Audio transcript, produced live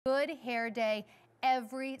good hair day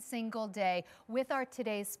every single day with our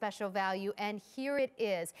today's special value, and here it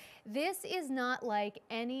is. This is not like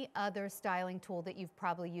any other styling tool that you've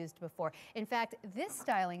probably used before. In fact, this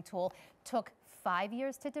styling tool took 5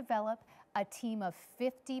 years to develop, a team of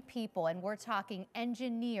 50 people, and we're talking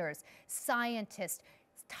engineers, scientists,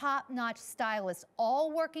 top-notch stylists,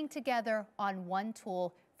 all working together on one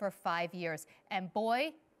tool for 5 years. And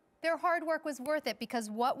boy, their hard work was worth it,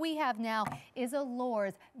 because what we have now is a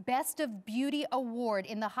Lowe's Best of Beauty Award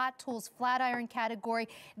in the Hot Tools Flat Iron category.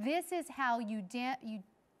 This is how you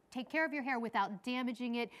take care of your hair without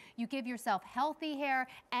damaging it. You give yourself healthy hair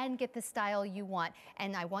and get the style you want.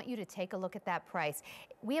 And I want you to take a look at that price.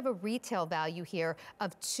 We have a retail value here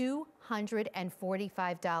of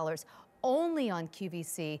 $245. Only on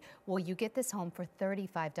QVC will you get this home for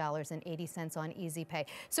 $35.80 on Easy Pay.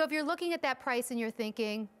 So if you're looking at that price and you're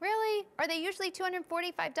thinking, really? Are they usually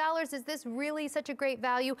 $245? Is this really such a great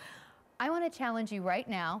value? I want to challenge you right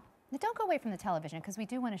now. Now, don't go away from the television, because we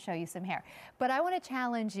do want to show you some hair. But I want to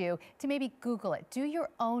challenge you to maybe Google it. Do your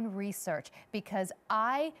own research, because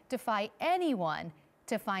I defy anyone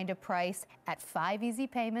to find a price at 5 easy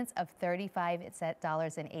payments of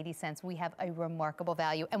 $35.80. We have a remarkable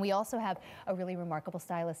value, and we also have a really remarkable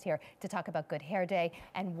stylist here to talk about Good Hair Day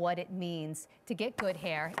and what it means to get good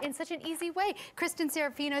hair in such an easy way. Kristen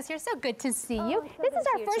Serafino is here. So good to see you. This is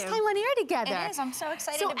our first time on air together. It is. I'm so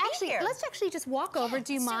excited to be here. Let's actually just walk over.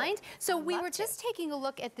 Do you mind? So we were just taking a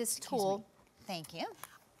look at this tool. Thank you.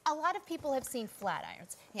 A lot of people have seen flat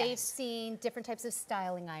irons. Yes. They've seen different types of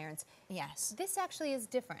styling irons. Yes. This actually is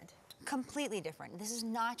different. Completely different. This is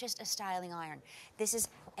not just a styling iron. This is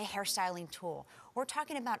a hairstyling tool. We're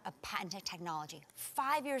talking about a patented technology,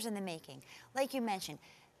 5 years in the making. Like you mentioned,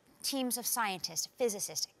 teams of scientists,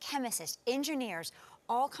 physicists, chemists, engineers,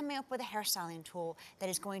 all coming up with a hairstyling tool that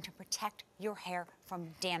is going to protect your hair from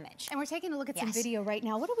damage. And we're taking a look at some video right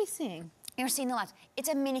now. What are we seeing? You're seeing the left. It's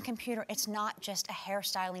a mini computer. It's not just a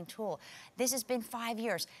hairstyling tool. This has been 5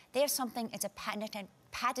 years. They have something, it's a patented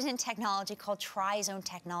technology called Tri-Zone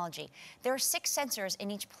technology. There are 6 sensors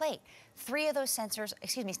in each plate. 3 of those sensors,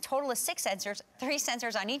 total of 6 sensors, 3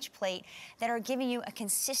 sensors on each plate that are giving you a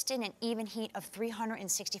consistent and even heat of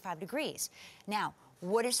 365 degrees. Now,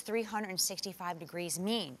 what does 365 degrees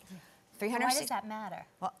mean? Why does that matter?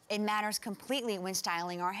 Well, it matters completely when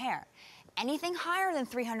styling our hair. Anything higher than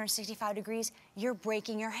 365 degrees, you're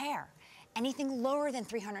breaking your hair. Anything lower than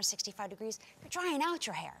 365 degrees, you're drying out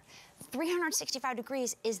your hair. 365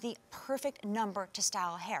 degrees is the perfect number to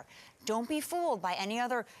style hair. Don't be fooled by any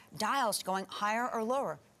other dials going higher or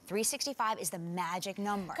lower. 365 is the magic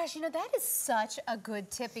number. Gosh, you know, that is such a good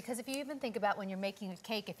tip, because if you even think about when you're making a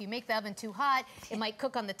cake, if you make the oven too hot, it might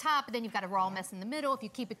cook on the top, and then you've got a raw mess in the middle. If you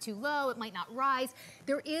keep it too low, it might not rise.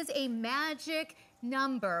 There is a magic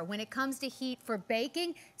number when it comes to heat for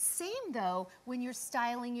baking. Same though when you're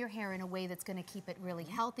styling your hair in a way that's going to keep it really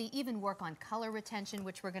healthy, even work on color retention,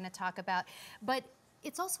 which we're going to talk about. But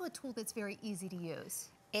it's also a tool that's very easy to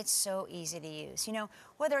use. It's so easy to use. You know,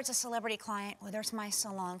 whether it's a celebrity client, whether it's my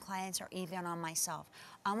salon clients, or even on myself,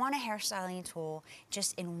 I want a hairstyling tool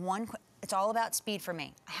just in one quick. It's all about speed for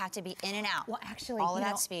me. I have to be in and out. Well, actually, all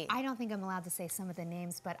about speed. I don't think I'm allowed to say some of the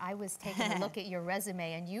names, but I was taking a look at your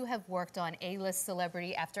resume, and you have worked on A-list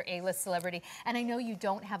celebrity after A-list celebrity, and I know you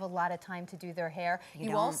don't have a lot of time to do their hair.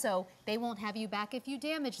 You also, they won't have you back if you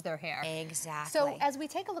damage their hair. Exactly. So as we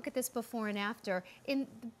take a look at this before and after,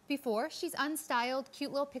 before, she's unstyled,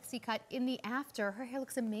 cute little pixie cut. In the after, her hair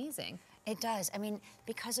looks amazing. It does. I mean,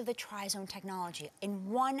 because of the Tri-Zone technology, in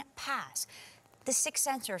one pass, the 6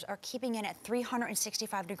 sensors are keeping it at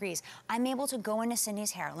 365 degrees. I'm able to go into Cindy's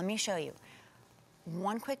hair. Let me show you.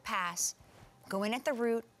 One quick pass, go in at the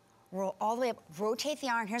root, roll all the way up, rotate the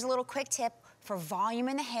iron. Here's a little quick tip for volume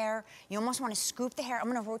in the hair. You almost want to scoop the hair.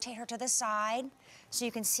 I'm going to rotate her to the side so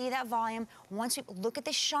you can see that volume. Once we look at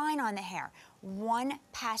the shine on the hair, one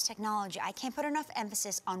pass technology. I can't put enough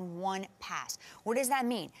emphasis on one pass. What does that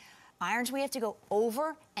mean? Irons, we have to go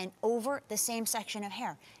over and over the same section of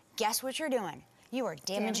hair. Guess what you're doing? You are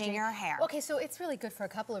damaging your hair. Okay, so it's really good for a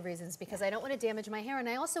couple of reasons, because I don't want to damage my hair, and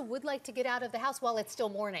I also would like to get out of the house while it's still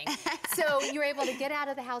morning. So you're able to get out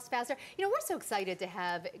of the house faster. You know, we're so excited to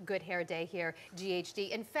have Good Hair Day here, GHD.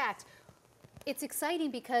 In fact, it's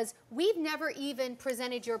exciting because we've never even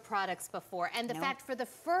presented your products before. And the fact for the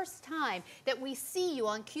first time that we see you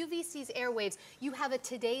on QVC's airwaves, you have a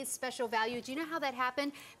today's special value. Do you know how that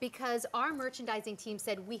happened? Because our merchandising team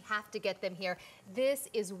said we have to get them here. This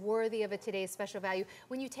is worthy of a today's special value.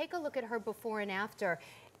 When you take a look at her before and after,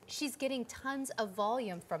 she's getting tons of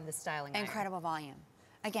volume from the styling iron. Incredible volume.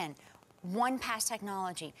 Again, One pass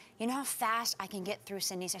technology. You know how fast I can get through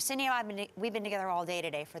Cindy's hair? Cindy and I, we've been together all day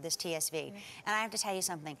today for this TSV. And I have to tell you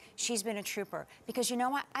something. She's been a trooper. Because you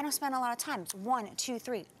know what? I don't spend a lot of time. It's 1, 2,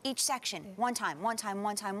 3. Each section. One time, one time,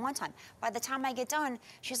 one time, one time. By the time I get done,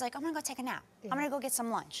 she's like, I'm gonna go take a nap. I'm gonna go get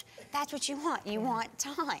some lunch. That's what you want. You want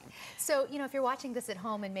time. So, you know, if you're watching this at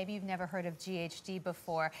home and maybe you've never heard of GHD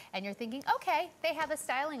before, and you're thinking, okay, they have a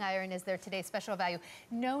styling iron as their today's special value.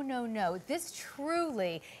 No, no, no. This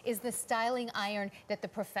truly is the styling iron that the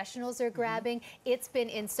professionals are grabbing. It's been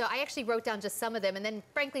in, so I actually wrote down just some of them, and then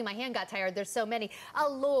frankly my hand got tired. There's so many.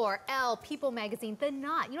 Allure, Elle, People Magazine, The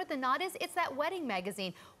Knot. You know what The Knot is? It's that wedding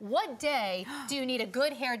magazine. What day do you need a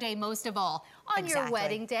good hair day most of all? On your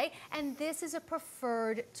wedding day. And this is a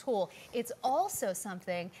preferred tool. It's also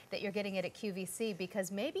something that you're getting it at QVC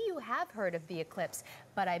because maybe you have heard of the Eclipse,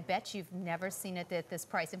 but I bet you've never seen it at this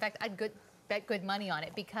price. In fact, I'd bet good money on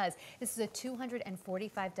it because this is a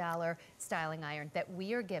 $245 styling iron that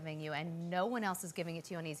we are giving you, and no one else is giving it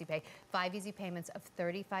to you on Easy Pay. 5 easy payments of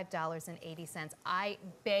 $35.80. I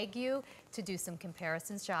beg you to do some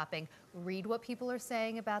comparison shopping, read what people are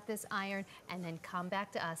saying about this iron, and then come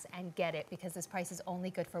back to us and get it because this price is only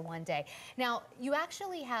good for one day. Now, you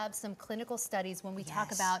actually have some clinical studies when we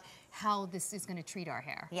talk about how this is going to treat our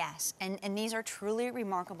hair. Yes, and these are truly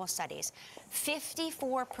remarkable studies.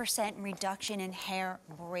 54% reduction in hair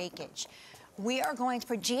breakage. We are going to,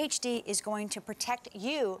 GHD is going to protect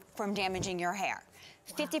you from damaging your hair.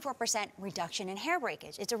 54% reduction in hair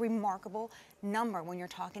breakage. It's a remarkable number when you're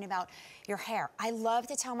talking about your hair. I love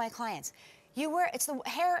to tell my clients,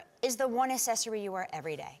 hair is the one accessory you wear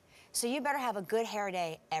every day. So you better have a good hair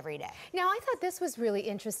day every day. Now, I thought this was really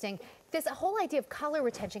interesting. This whole idea of color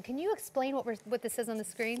retention. Can you explain what this says on the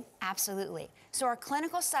screen? Absolutely. So our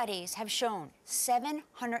clinical studies have shown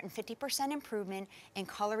 750% improvement in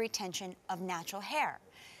color retention of natural hair.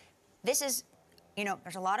 This is, you know,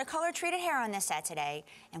 there's a lot of color-treated hair on this set today,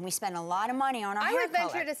 and we spend a lot of money on our hair color. I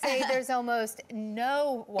would venture to say there's almost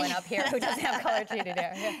no one up here who doesn't have color-treated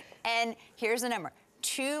hair. Yeah. And here's the number.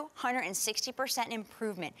 260%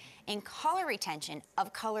 improvement in color retention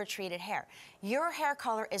of color-treated hair. Your hair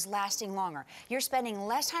color is lasting longer. You're spending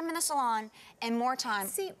less time in the salon and more time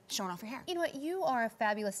showing off your hair. You know what? You are a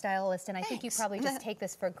fabulous stylist, and I think you probably just take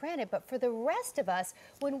this for granted. But for the rest of us,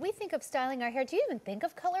 when we think of styling our hair, do you even think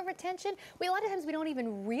of color retention? A lot of times we don't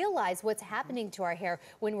even realize what's happening to our hair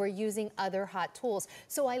when we're using other hot tools.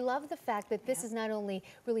 So I love the fact that this is not only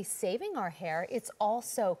really saving our hair, it's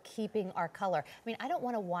also keeping our color. I mean, I don't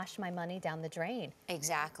want to wash my money down the drain.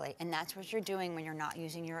 Exactly, and that's what you're doing when you're not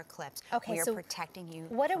using your Eclipse. Okay, we are so protecting you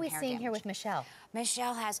what are from we hair seeing damage. here with Michelle?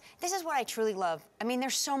 Michelle has, this is what I truly love. I mean,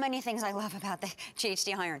 there's so many things I love about the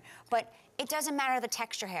GHD iron, but it doesn't matter the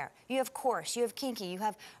texture hair. You have coarse, you have kinky, you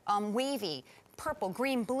have wavy, purple,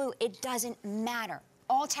 green, blue. It doesn't matter.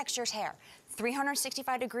 All textures hair.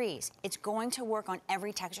 365 degrees. It's going to work on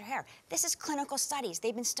every texture hair. This is clinical studies.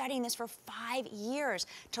 They've been studying this for 5 years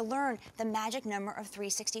to learn the magic number of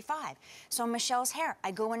 365. So Michelle's hair,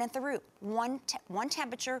 I go in at the root. One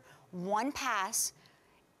temperature, one pass.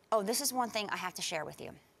 Oh, this is one thing I have to share with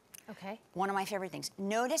you. Okay. One of my favorite things.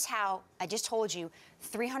 Notice how I just told you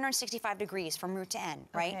 365 degrees from root to end,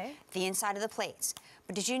 right? Okay. The inside of the plates.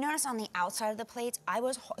 But did you notice on the outside of the plates, on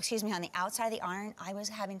the outside of the iron, I was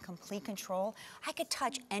having complete control. I could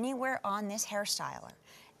touch anywhere on this hair styler.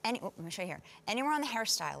 Let me show you here. Anywhere on the hair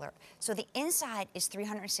styler. So the inside is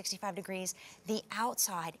 365 degrees. The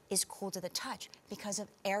outside is cool to the touch because of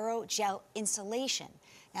aerogel insulation.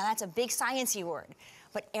 Now that's a big sciencey word.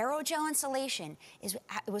 But aerogel insulation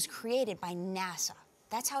was created by NASA.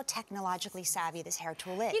 That's how technologically savvy this hair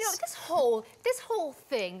tool is. You know, this whole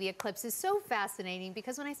thing, the Eclipse, is so fascinating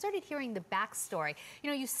because when I started hearing the backstory, you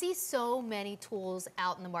know, you see so many tools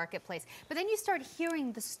out in the marketplace, but then you start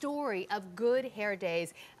hearing the story of Good Hair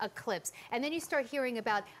Day's Eclipse, and then you start hearing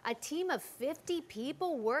about a team of 50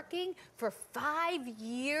 people working for 5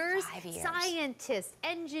 years. 5 years. Scientists,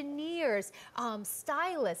 engineers,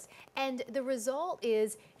 stylists, and the result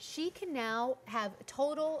is she can now have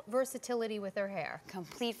total versatility with her hair.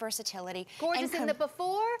 Complete versatility. Gorgeous in the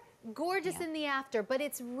before, gorgeous in the after, but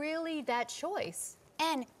it's really that choice.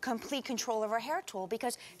 And complete control of her hair tool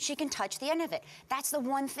because she can touch the end of it. That's the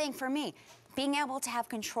one thing for me. Being able to have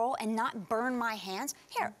control and not burn my hands.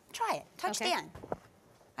 Here, try it. Touch the end.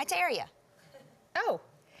 I dare you. Oh.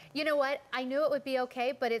 You know what? I knew it would be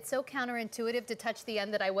okay, but it's so counterintuitive to touch the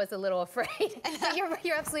end that I was a little afraid.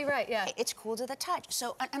 You're absolutely right, yeah. It's cool to the touch.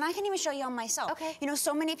 So, and I can even show you on myself. Okay. You know,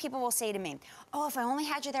 so many people will say to me, oh, if I only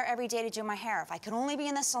had you there every day to do my hair, if I could only be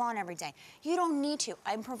in the salon every day. You don't need to.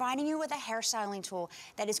 I'm providing you with a hairstyling tool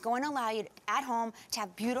that is going to allow you at home to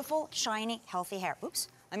have beautiful, shiny, healthy hair. Oops,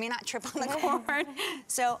 let me not trip on the cord.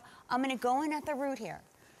 So I'm gonna go in at the root here.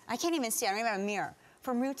 I can't even see, I don't even have a mirror.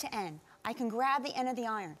 From root to end. I can grab the end of the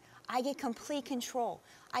iron. I get complete control.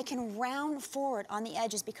 I can round forward on the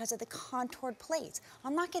edges because of the contoured plates.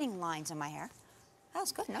 I'm not getting lines in my hair. That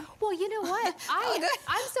was good, no? Well, you know what? I'm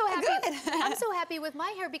so happy. Good. I'm so happy with my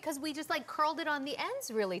hair because we just like curled it on the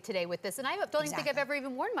ends really today with this. And I don't even think I've ever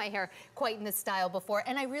even worn my hair quite in this style before.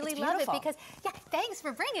 And I really love it because, yeah, thanks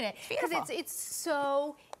for bringing it. Because it's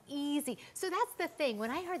so easy. So that's the thing. When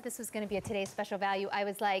I heard this was going to be a today's special value, I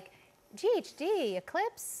was like, GHD,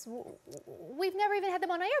 Eclipse, we've never even had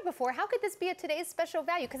them on air before. How could this be a today's special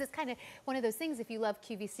value? Because it's kind of one of those things, if you love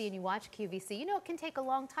QVC and you watch QVC, you know it can take a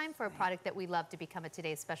long time for a product that we love to become a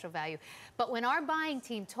today's special value. But when our buying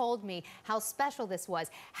team told me how special this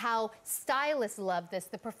was, how stylists love this,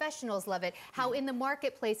 the professionals love it, how in the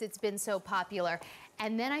marketplace it's been so popular,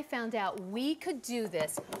 and then I found out we could do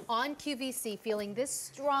this on QVC, feeling this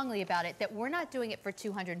strongly about it, that we're not doing it for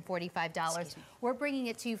 $245. We're bringing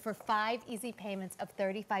it to you for 5 easy payments of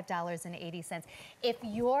 $35.80. If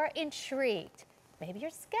you're intrigued, maybe you're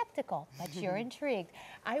skeptical, but you're intrigued,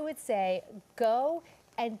 I would say go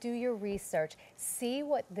and do your research. See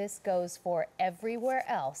what this goes for everywhere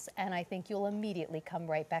else, and I think you'll immediately come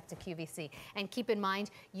right back to QVC. And keep in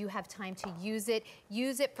mind, you have time to use it.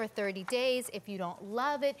 Use it for 30 days. If you don't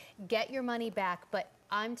love it, get your money back. But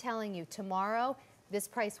I'm telling you, tomorrow, this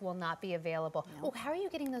price will not be available. No. Oh, how are you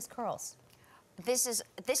getting those curls? This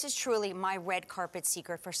is truly my red carpet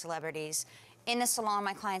secret for celebrities. In the salon,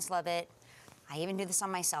 my clients love it. I even do this on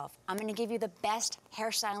myself. I'm gonna give you the best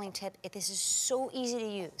hairstyling tip. This is so easy to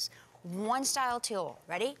use. One style tool,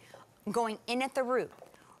 ready? Going in at the root,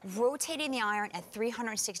 rotating the iron at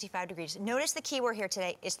 365 degrees. Notice the key word here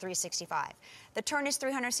today is 365. The turn is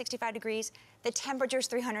 365 degrees, the temperature is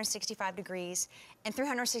 365 degrees, and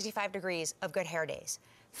 365 degrees of good hair days.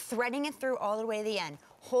 Threading it through all the way to the end,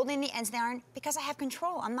 holding the ends of the iron because I have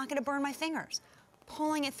control. I'm not gonna burn my fingers.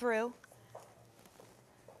 Pulling it through.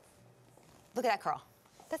 Look at that curl.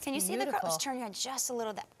 Can you see the curl? Let's turn your head just a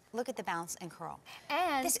little. Look at the bounce and curl.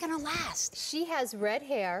 And this is gonna last. She has red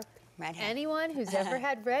hair. Red hair. Anyone who's ever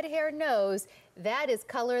had red hair knows that is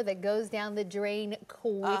color that goes down the drain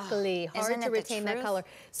quickly. Hard to retain that color.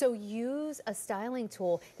 So use a styling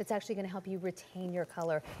tool that's actually gonna help you retain your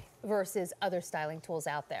color versus other styling tools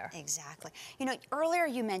out there. Exactly. You know, earlier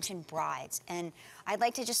you mentioned brides, and I'd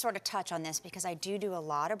like to just sort of touch on this because I do a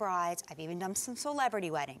lot of brides. I've even done some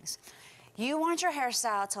celebrity weddings. You want your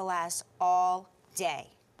hairstyle to last all day,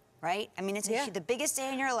 right? I mean, it's the biggest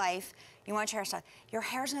day in your life. You want your hairstyle. Your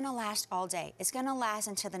hair's gonna last all day. It's gonna last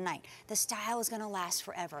until the night. The style is gonna last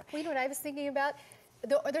forever. Well, you know what I was thinking about?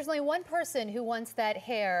 There's only one person who wants that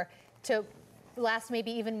hair to last maybe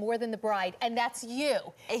even more than the bride, and that's you.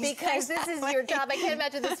 Because this is your job. I can't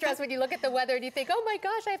imagine the stress when you look at the weather and you think, oh my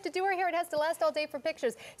gosh, I have to do her hair. It has to last all day for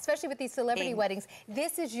pictures, especially with these celebrity weddings.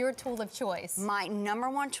 This is your tool of choice. My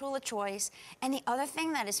 #1 tool of choice. And the other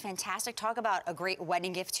thing that is fantastic, talk about a great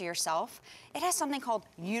wedding gift to yourself. It has something called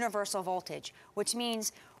universal voltage, which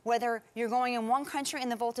means whether you're going in one country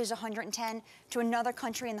and the voltage is 110 to another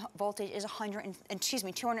country and the voltage is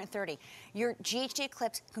 230. Your GHD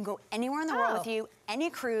Eclipse can go anywhere in the world with you, any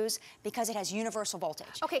cruise, because it has universal voltage.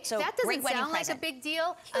 Okay, so that doesn't sound like a big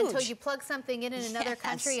deal until you plug something in another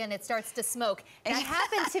country and it starts to smoke. That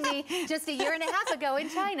happened to me just a year and a half ago in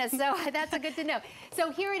China, so that's good to know. So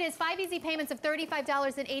here it is, 5 easy payments of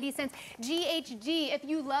 $35.80. GHD, if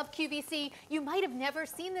you love QVC, you might have never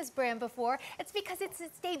seen this brand before. It's because it's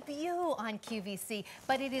its debut on QVC,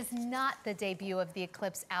 but it is not the debut of the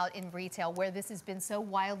Eclipse out in retail, where this has been so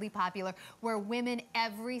wildly popular, where women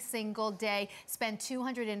every single day spend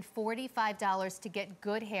 $245 to get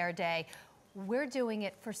good hair day. We're doing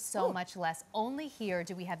it for so much less. Only here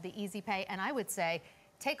do we have the easy pay, and I would say,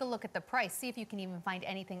 take a look at the price. See if you can even find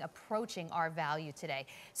anything approaching our value today.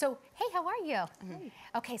 So, hey, how are you?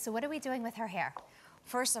 Okay, so what are we doing with her hair?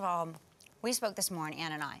 First of all, we spoke this morning,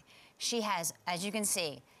 Ann and I. She has, as you can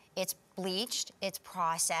see, it's bleached, it's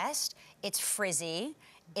processed, it's frizzy,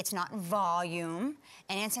 it's not volume.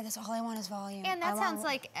 And Ann said, that's all I want is volume. And that sounds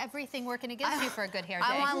like everything working against you for a good hair day.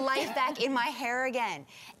 I want life back in my hair again.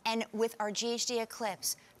 And with our GHD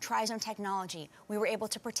Eclipse, Tri-Zone technology. We were able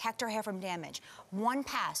to protect our hair from damage. One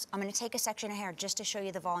pass, I'm gonna take a section of hair just to show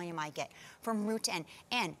you the volume I get from root to end.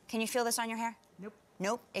 And can you feel this on your hair? Nope.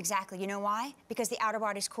 Nope, exactly. You know why? Because the outer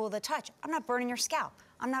body's cool to the touch. I'm not burning your scalp.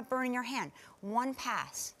 I'm not burning your hand. One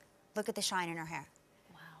pass. Look at the shine in her hair.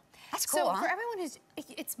 Wow. That's cool, So huh? for everyone who's,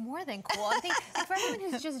 it's more than cool. I think for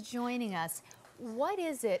everyone who's just joining us, what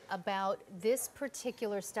is it about this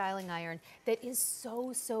particular styling iron that is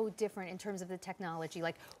so different in terms of the technology?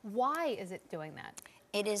 Like, why is it doing that?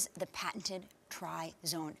 It is the patented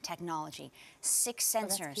Tri-Zone technology. 6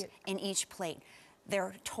 sensors in each plate. There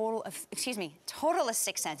are total of 6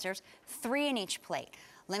 sensors, 3 in each plate.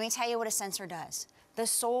 Let me tell you what a sensor does. The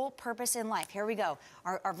sole purpose in life, here we go,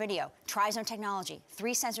 our video, Tri-Zone technology,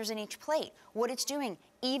 3 sensors in each plate. What it's doing,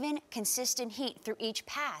 even consistent heat through each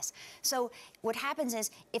pass. So what happens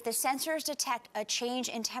is, if the sensors detect a change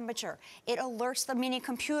in temperature, it alerts the mini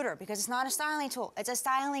computer, because it's not a styling tool, it's a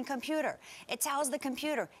styling computer. It tells the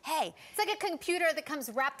computer, hey. It's like a computer that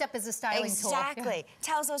comes wrapped up as a styling tool. Exactly.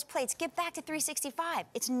 Tells those plates, get back to 365.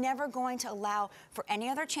 It's never going to allow for any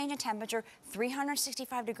other change in temperature,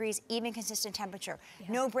 365 degrees, even consistent temperature.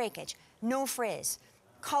 No breakage, no frizz.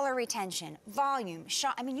 Color retention, volume,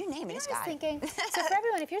 shine, I mean, you name it, it's got it. I was thinking, so for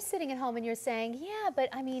everyone, if you're sitting at home and you're saying, yeah, but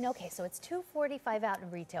I mean, okay, so it's $245 out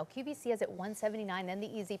in retail, QVC is at $179, then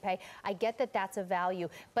the Easy Pay. I get that that's a value,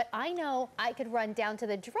 but I know I could run down to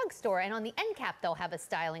the drugstore and on the end cap they'll have a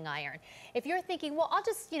styling iron. If you're thinking, well, I'll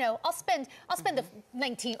just, you know, I'll spend the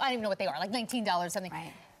 19, I don't even know what they are, like $19 something.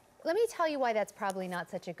 Right. Let me tell you why that's probably not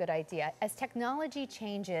such a good idea. As technology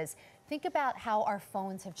changes, think about how our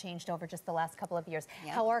phones have changed over just the last couple of years,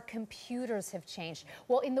 how our computers have changed.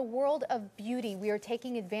 Well, in the world of beauty, we are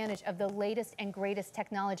taking advantage of the latest and greatest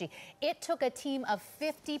technology. It took a team of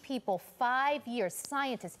 50 people, 5 years,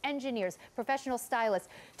 scientists, engineers, professional stylists,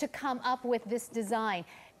 to come up with this design.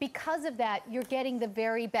 Because of that, you're getting the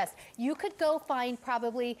very best. You could go find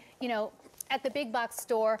probably, you know, at the big box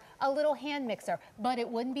store, a little hand mixer, but it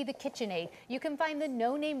wouldn't be the KitchenAid. You can find the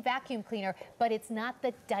no-name vacuum cleaner, but it's not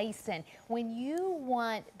the Dyson. When you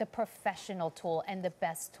want the professional tool and the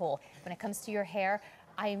best tool, when it comes to your hair,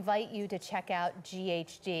 I invite you to check out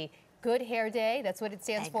GHD. Good Hair Day, that's what it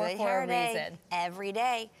stands for a reason. Every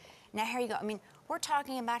day. Now here you go. I mean, we're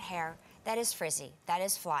talking about hair that is frizzy, that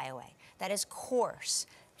is flyaway, that is coarse.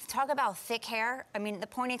 Talk about thick hair. I mean, the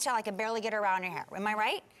ponytail, I can barely get around your hair. Am I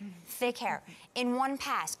right? Thick hair. In one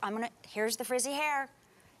pass, here's the frizzy hair.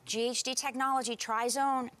 GHD technology,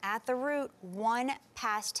 Tri-Zone at the root, one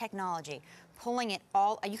pass technology. Pulling it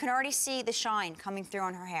all, you can already see the shine coming through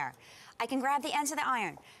on her hair. I can grab the ends of the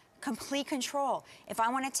iron, complete control. If I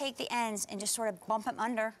want to take the ends and just sort of bump them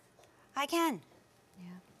under, I can.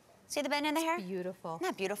 See the bend in the hair? Beautiful. Isn't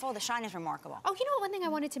that beautiful? The shine is remarkable. Oh, you know what, one thing I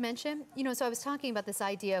wanted to mention? You know, so I was talking about this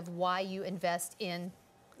idea of why you invest in,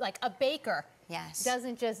 like, a baker. Yes.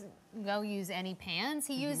 Doesn't just go use any pans.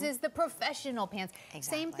 He uses the professional pans.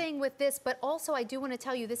 Exactly. Same thing with this, but also I do want to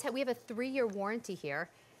tell you this, we have a 3-year warranty here.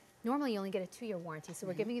 Normally you only get a 2-year warranty, so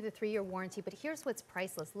we're giving you the 3-year warranty, but here's what's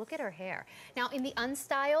priceless. Look at her hair. Now, in the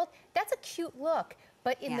unstyled, that's a cute look,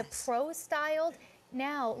 but in the pro styled,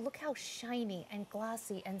 now, look how shiny and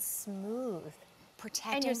glossy and smooth.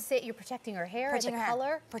 And you're protecting her hair, the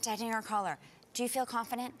color. Protecting her color. Do you feel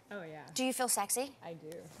confident? Oh, yeah. Do you feel sexy? I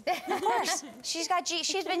do. Of course. She's been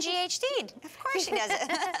GHD'd. Of course she does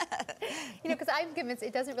it. You know, because I'm convinced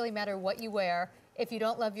it doesn't really matter what you wear. If you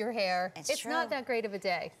don't love your hair, it's not that great of a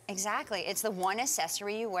day. Exactly. It's the one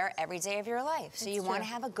accessory you wear every day of your life. So you want to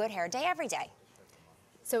have a good hair day every day.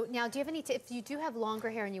 So now, do you have any tips? If you do have longer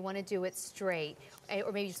hair and you want to do it straight,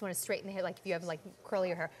 or maybe you just want to straighten the hair, like if you have like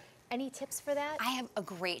curlier hair, any tips for that? I have a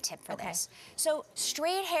great tip for this. So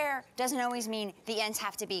straight hair doesn't always mean the ends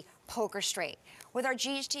have to be poker straight. With our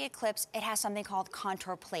GHD Eclipse, it has something called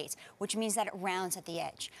contour plates, which means that it rounds at the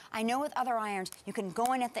edge. I know with other irons, you can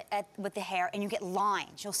go in with the hair and you get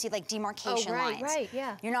lines. You'll see like demarcation lines. Right,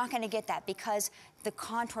 yeah. You're not going to get that because the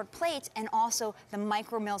contoured plates and also the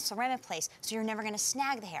micro milled ceramic plates, so you're never going to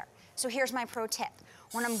snag the hair. So here's my pro tip.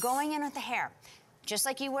 When I'm going in with the hair, just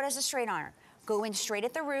like you would as a straight iron, go in straight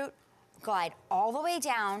at the root, glide all the way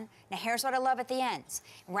down. Now here's what I love at the ends.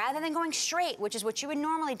 Rather than going straight, which is what you would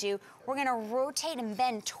normally do, we're gonna rotate and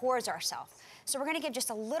bend towards ourselves. So we're gonna give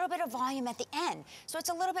just a little bit of volume at the end. So it's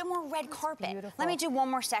a little bit more red carpet. Beautiful. Let me do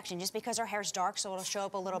one more section just because our hair's dark so it'll show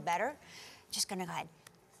up a little better. Just gonna go ahead.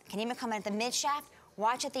 Can even come in at the mid shaft,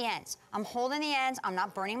 watch at the ends. I'm holding the ends, I'm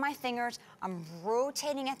not burning my fingers, I'm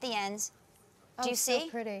rotating at the ends. Do you see? So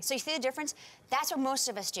pretty. So you see the difference? That's what most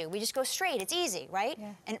of us do. We just go straight. It's easy, right?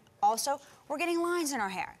 Yeah. And also, we're getting lines in our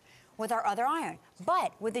hair. with our other iron.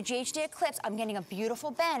 But with the GHD Eclipse, I'm getting a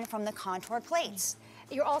beautiful bend from the contoured plates.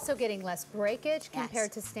 You're also getting less breakage compared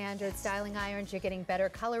Yes. to standard styling irons. You're getting better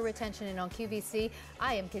color retention, and on QVC,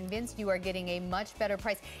 I am convinced you are getting a much better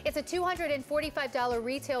price. It's a $245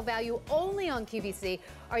 retail value only on QVC.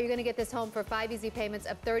 Are you going to get this home for 5 easy payments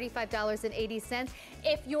of $35.80?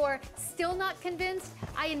 If you're still not convinced,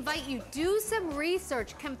 I invite you, do some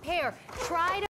research, compare, try to